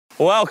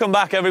Welcome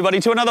back, everybody,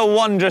 to another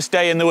wondrous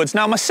day in the woods.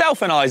 Now,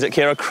 myself and Isaac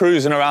here are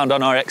cruising around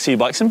on our XC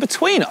bikes, and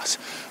between us,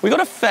 we've got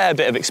a fair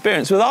bit of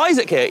experience, with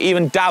Isaac here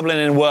even dabbling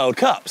in World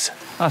Cups.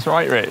 That's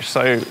right, Rich.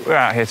 So we're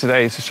out here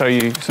today to show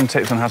you some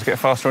tips on how to get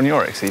faster on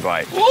your XC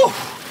bike. Woo!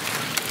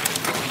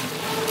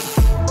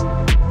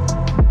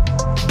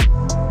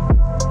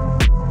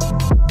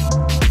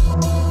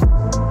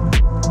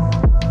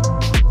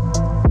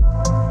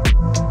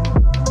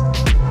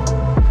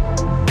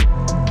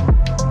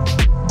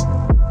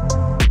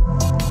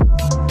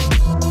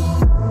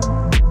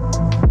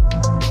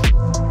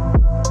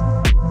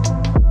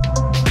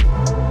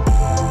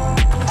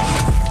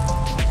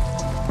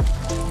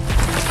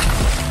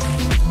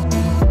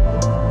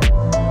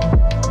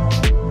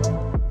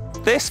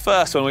 This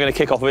first one we're going to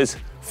kick off with is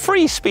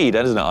free speed,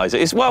 isn't it,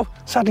 Isaac? It's, well,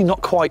 sadly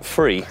not quite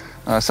free.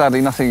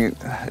 Sadly, nothing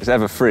is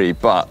ever free,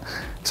 but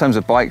in terms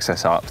of bike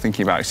setup,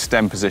 thinking about your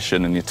stem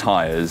position and your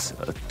tyres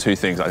are two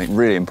things I think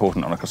really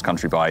important on a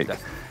cross-country bike.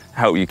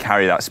 Help you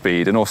carry that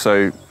speed, and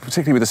also,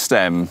 particularly with the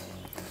stem,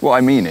 what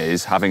I mean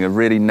is having a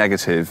really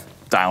negative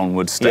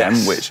downward stem,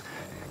 yes, which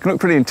can look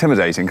pretty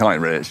intimidating,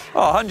 can't it, Rich?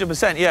 Oh,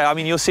 100%, yeah. I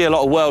mean, you'll see a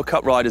lot of World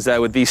Cup riders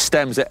there with these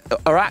stems that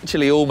are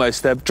actually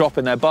almost, they're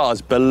dropping their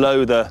bars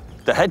below the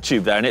head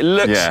tube there, and it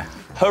looks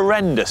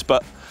horrendous,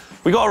 but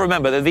we got to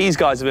remember that these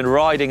guys have been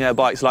riding their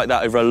bikes like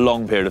that over a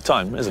long period of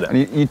time, isn't it?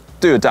 And you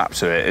do adapt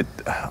to it.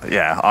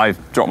 Yeah, I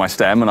dropped my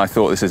stem and I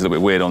thought this is a little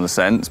bit weird on the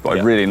sense, but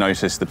I really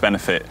noticed the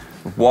benefit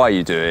of why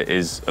you do it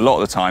is a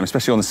lot of the time,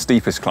 especially on the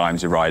steepest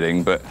climbs you're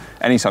riding, but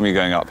anytime you're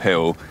going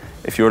uphill,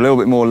 if you're a little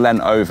bit more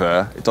leant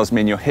over, it does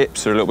mean your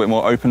hips are a little bit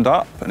more opened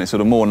up and it's sort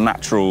of more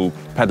natural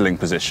pedaling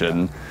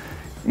position,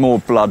 more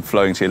blood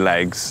flowing to your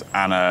legs,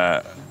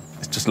 and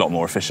it's just a lot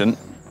more efficient.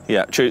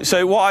 Yeah, true.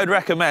 So what I'd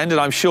recommend,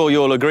 and I'm sure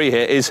you'll agree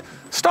here, is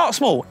start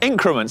small,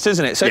 increments,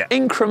 isn't it? So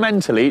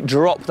incrementally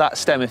drop that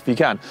stem if you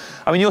can.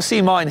 I mean, you'll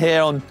see mine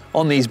here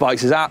on these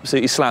bikes is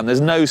absolutely slammed.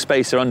 There's no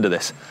spacer under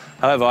this.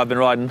 However, I've been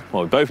riding,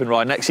 well, we've both been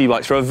riding XC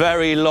bikes for a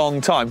very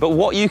long time. But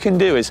what you can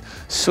do is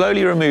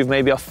slowly remove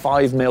maybe a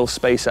 5mm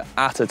spacer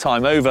at a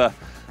time over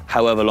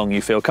however long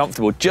you feel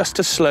comfortable, just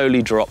to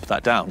slowly drop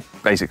that down.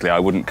 Basically, I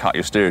wouldn't cut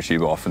your steer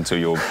tube off until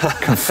you're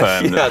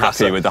confirmed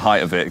happy with the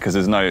height of it, because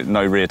there's no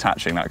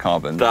reattaching that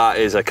carbon. That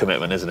is a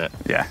commitment, isn't it?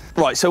 Yeah.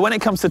 Right, so when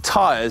it comes to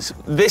tyres,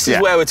 this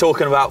is where we're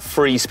talking about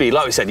free speed.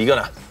 Like we said, you're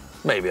gonna,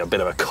 maybe a bit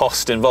of a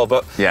cost involved,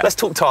 but let's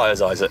talk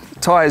tyres, Isaac.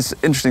 Tyres,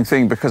 interesting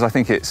thing, because I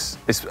think it's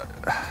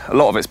a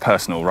lot of it's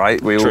personal, right?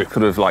 We all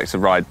could have liked to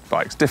ride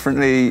bikes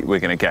differently.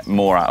 We're gonna get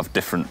more out of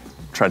different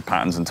tread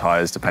patterns and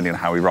tyres depending on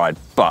how we ride,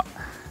 but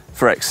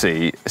for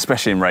XC,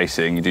 especially in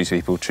racing, you do see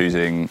people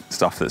choosing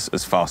stuff that's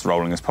as fast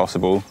rolling as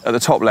possible. At the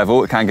top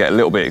level, it can get a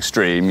little bit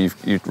extreme.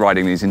 You're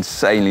riding these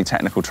insanely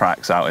technical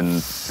tracks out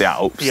in the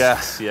Alps.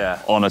 Yes,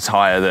 yeah. On a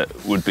tyre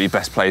that would be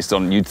best placed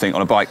on, you'd think,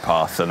 on a bike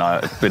path, and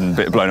I've been a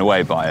bit blown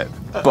away by it.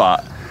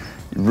 But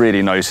you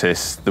really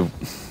notice,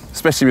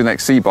 especially with an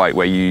XC bike,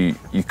 where you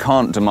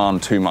can't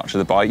demand too much of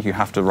the bike. You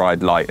have to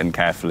ride light and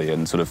carefully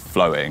and sort of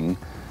flowing.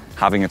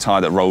 Having a tyre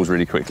that rolls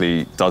really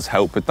quickly does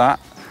help with that,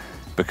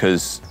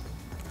 because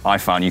I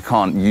found you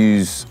can't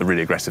use a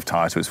really aggressive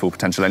tyre to its full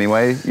potential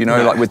anyway. You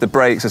know, like with the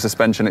brakes, the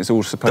suspension, it's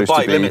all supposed to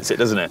be... The bike limits it,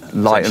 doesn't it?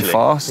 Light and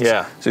fast.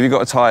 Yeah. So if you've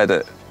got a tyre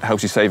that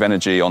helps you save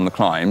energy on the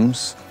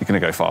climbs, you're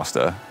going to go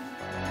faster.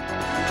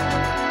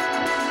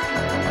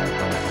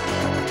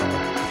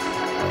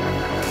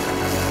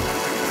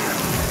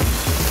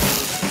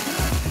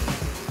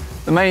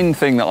 The main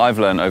thing that I've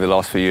learned over the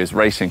last few years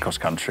racing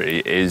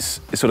cross-country is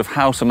sort of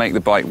how to make the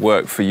bike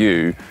work for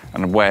you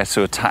and where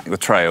to attack the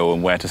trail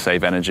and where to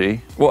save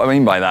energy. What I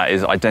mean by that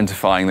is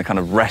identifying the kind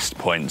of rest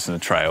points in the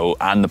trail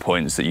and the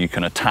points that you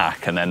can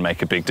attack and then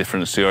make a big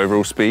difference to your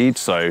overall speed.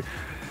 So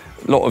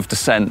a lot of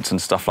descent and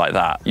stuff like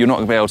that, you're not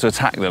going to be able to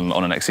attack them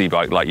on an XC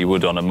bike like you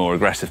would on a more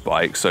aggressive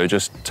bike. So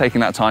just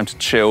taking that time to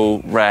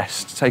chill,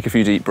 rest, take a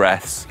few deep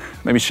breaths,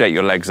 maybe shake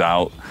your legs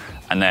out.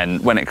 And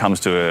then when it comes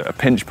to a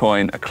pinch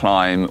point, a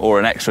climb, or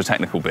an extra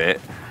technical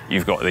bit,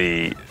 you've got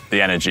the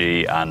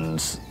energy and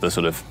the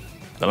sort of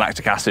the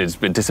lactic acid's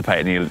been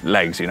dissipated in your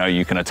legs, you know,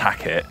 you can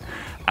attack it.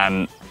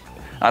 And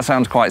that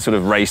sounds quite sort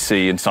of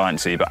racy and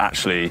sciencey, but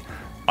actually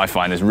I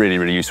find is really,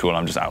 really useful when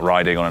I'm just out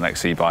riding on an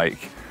XC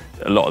bike.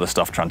 A lot of the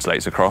stuff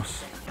translates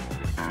across.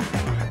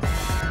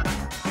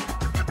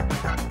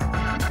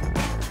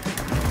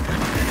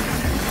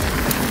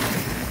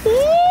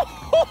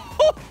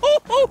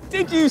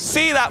 Did you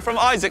see that from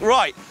Isaac?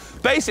 Right.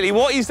 Basically,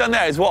 what he's done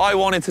there is what I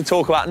wanted to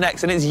talk about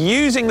next, and it's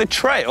using the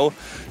trail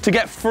to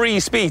get free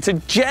speed, to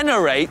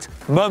generate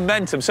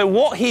momentum. So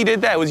what he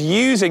did there was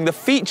using the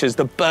features,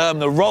 the berm,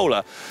 the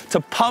roller, to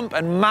pump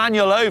and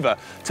manual over,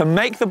 to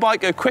make the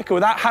bike go quicker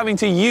without having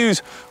to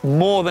use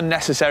more than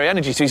necessary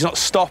energy. So he's not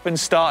stopping,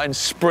 starting,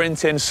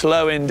 sprinting,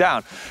 slowing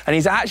down. And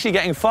he's actually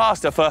getting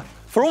faster for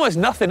almost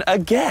nothing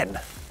again.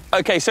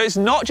 Okay, so it's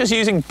not just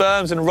using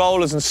berms and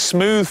rollers and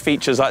smooth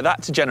features like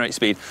that to generate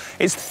speed.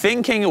 It's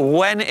thinking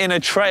when in a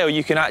trail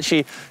you can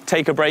actually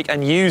take a break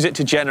and use it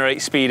to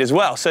generate speed as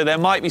well. So there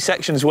might be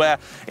sections where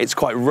it's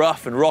quite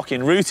rough and rocky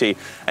and rooty,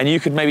 and you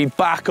could maybe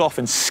back off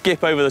and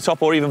skip over the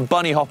top, or even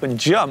bunny hop and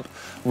jump,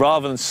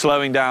 rather than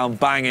slowing down,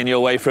 banging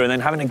your way through and then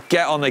having to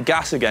get on the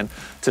gas again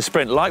to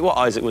sprint, like what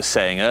Isaac was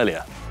saying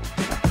earlier.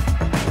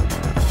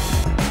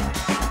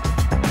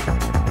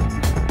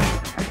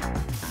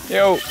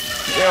 Yo.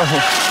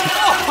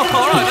 Oh,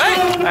 all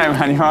right, mate. Hey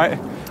man, you right?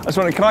 I just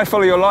wondered, can I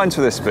follow your lines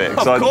for this bit?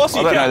 Of course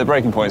you can. I don't know the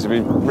braking points.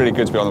 It'd be really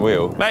good to be on the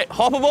wheel. Mate,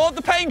 hop aboard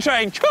the pain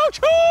train. Choo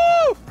choo!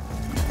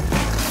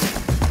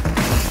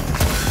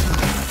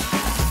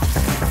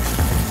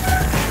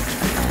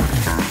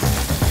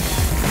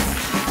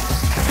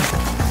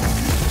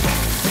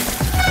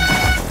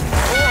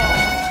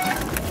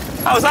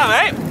 How was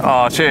that, mate?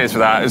 Oh, cheers for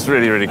that. It's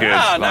really, really good.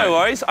 Ah, no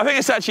worries. I think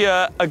it's actually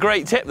a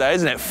great tip there,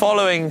 isn't it?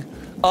 Following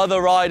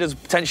other riders,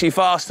 potentially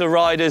faster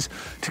riders,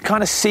 to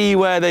kind of see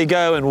where they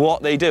go and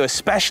what they do,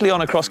 especially on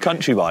a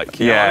cross-country bike.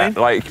 You know what I mean?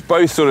 Like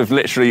both sort of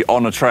literally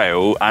on a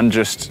trail and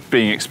just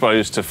being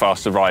exposed to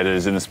faster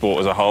riders in the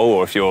sport as a whole,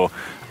 or if you're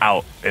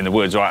out in the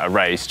woods or at a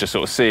race, just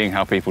sort of seeing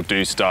how people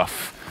do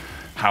stuff,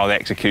 how they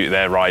execute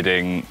their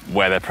riding,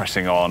 where they're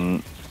pressing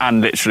on,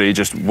 and literally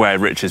just where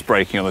Rich is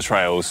braking on the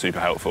trail is super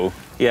helpful.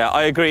 Yeah,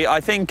 I agree.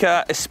 I think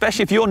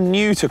especially if you're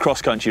new to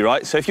cross-country,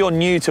 right? So if you're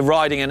new to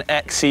riding an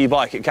XC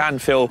bike, it can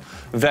feel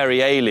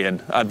very alien.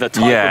 The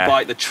type of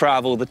bike, the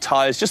travel, the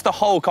tyres, just the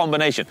whole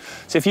combination.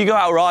 So if you go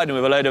out riding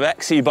with a load of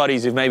XC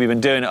buddies who've maybe been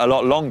doing it a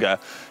lot longer,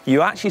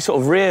 you actually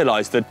sort of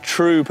realise the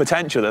true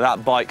potential that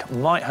that bike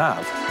might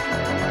have.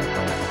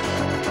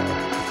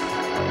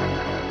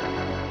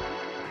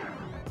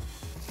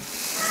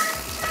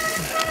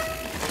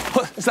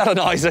 Is that an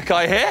Isaac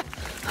I hear?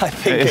 I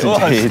think it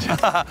was.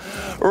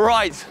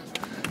 Right,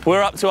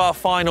 we're up to our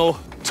final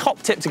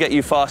top tip to get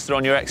you faster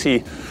on your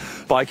XC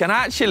bike, and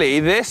actually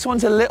this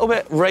one's a little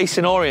bit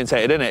racing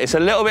orientated, isn't it? It's a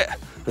little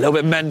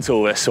bit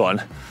mental, this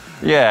one.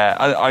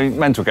 Yeah,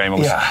 mental game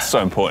obviously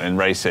so important in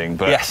racing,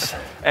 but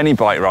any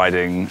bike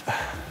riding,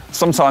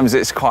 sometimes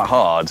it's quite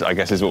hard, I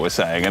guess is what we're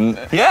saying. And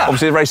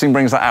obviously racing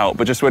brings that out,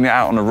 but just when you're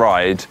out on a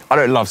ride, I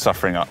don't love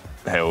suffering up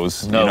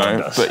hills, you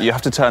know, but you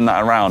have to turn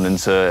that around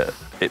into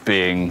it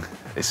being,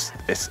 it's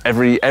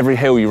every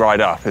hill you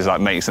ride up is like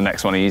makes the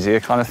next one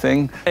easier kind of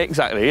thing.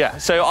 Exactly, yeah.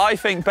 So I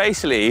think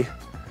basically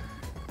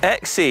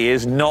XC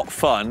is not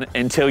fun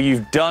until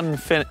you've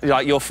done,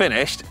 like you're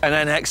finished, and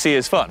then XC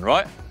is fun,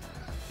 right?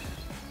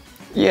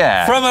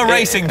 Yeah. From a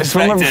racing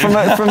perspective.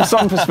 From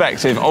some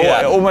perspective,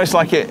 almost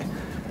like it,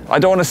 I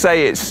don't want to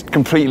say it's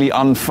completely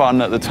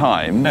unfun at the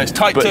time. No, it's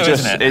type 2,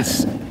 isn't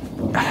it?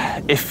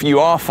 If you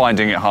are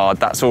finding it hard,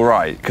 that's all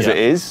right, because it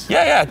is.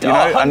 Yeah, you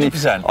know,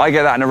 100%. And I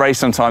get that in a race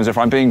sometimes if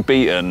I'm being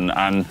beaten,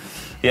 and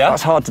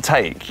that's hard to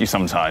take you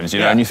sometimes, you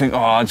know, and you think,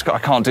 oh, I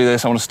can't do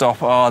this, I want to stop,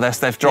 oh,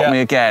 they've dropped me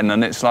again,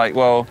 and it's like,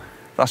 well,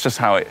 that's just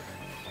how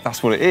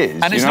that's what it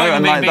is, and you know,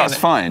 and like, that's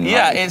fine.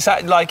 Yeah, like, it's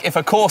like if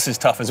a course is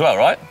tough as well,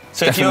 right?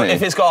 So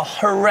if it's got a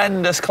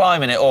horrendous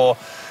climb in it, or,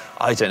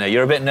 I don't know,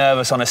 you're a bit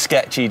nervous on a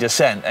sketchy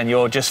descent, and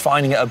you're just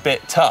finding it a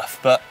bit tough,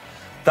 but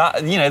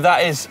that, you know,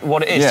 that is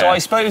what it is. So I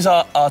suppose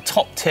our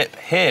top tip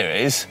here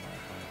is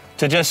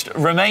to just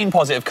remain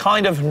positive,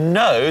 kind of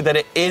know that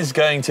it is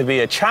going to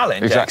be a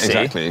challenge.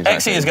 Exactly.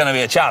 XC is going to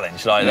be a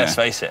challenge, like, let's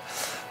face it.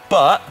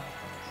 But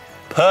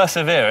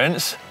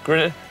perseverance, sort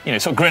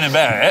of grin and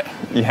bear it.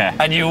 Yeah.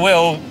 And you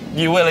will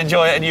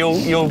enjoy it, and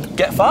you'll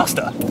get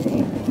faster,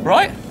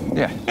 right?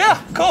 Yeah. Yeah,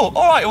 cool.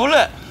 All right, well,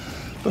 look,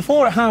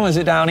 before it hammers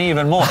it down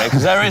even more,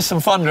 because there is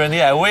some thunder in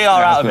the air, we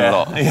are out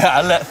of here.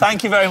 Yeah, look,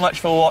 thank you very much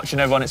for watching,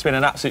 everyone. It's been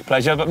an absolute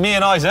pleasure. But me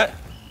and Isaac,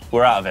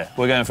 we're out of here.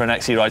 We're going for an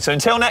XC ride. So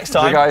until next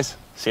time, guys.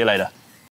 See you later.